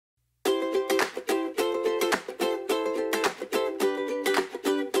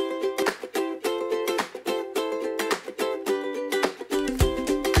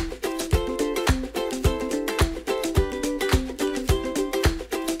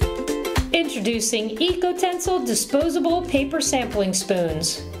Introducing EcoTensil disposable paper sampling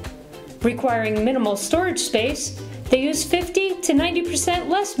spoons. Requiring minimal storage space, they use 50 to 90%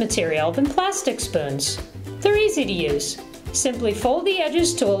 less material than plastic spoons. They're easy to use. Simply fold the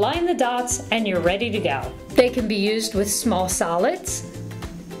edges to align the dots and you're ready to go. They can be used with small solids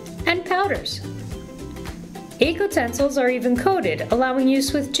and powders. EcoTensils are even coated, allowing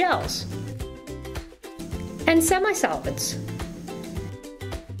use with gels and semi-solids.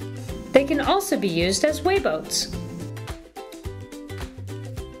 They can also be used as weigh boats.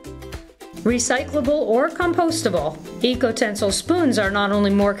 Recyclable or compostable, EcoTensil spoons are not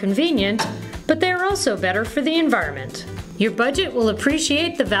only more convenient, but they are also better for the environment. Your budget will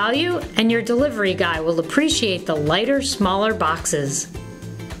appreciate the value, and your delivery guy will appreciate the lighter, smaller boxes.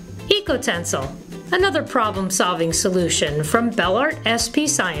 EcoTensil, another problem-solving solution from Bel-Art SP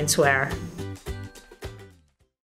Scienceware.